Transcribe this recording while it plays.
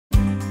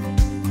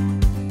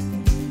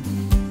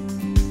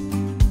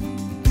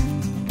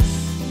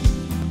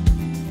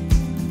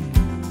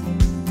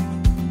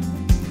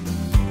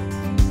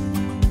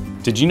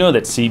Did you know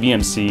that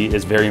CBMC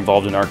is very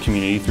involved in our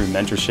community through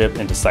mentorship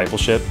and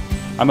discipleship?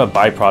 I'm a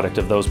byproduct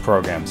of those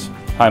programs.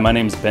 Hi, my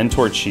name is Ben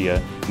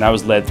Torchia, and I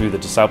was led through the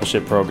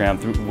discipleship program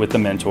with the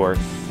mentor,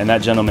 and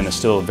that gentleman is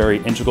still a very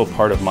integral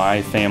part of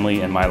my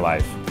family and my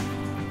life.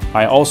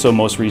 I also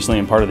most recently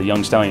am part of the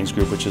Young Stallions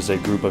group, which is a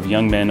group of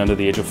young men under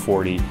the age of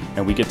 40,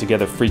 and we get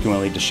together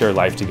frequently to share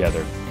life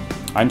together.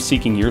 I'm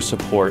seeking your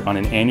support on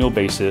an annual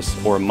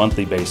basis or a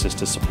monthly basis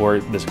to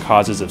support the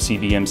causes of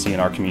CBMC in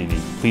our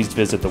community. Please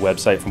visit the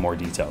website for more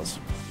details.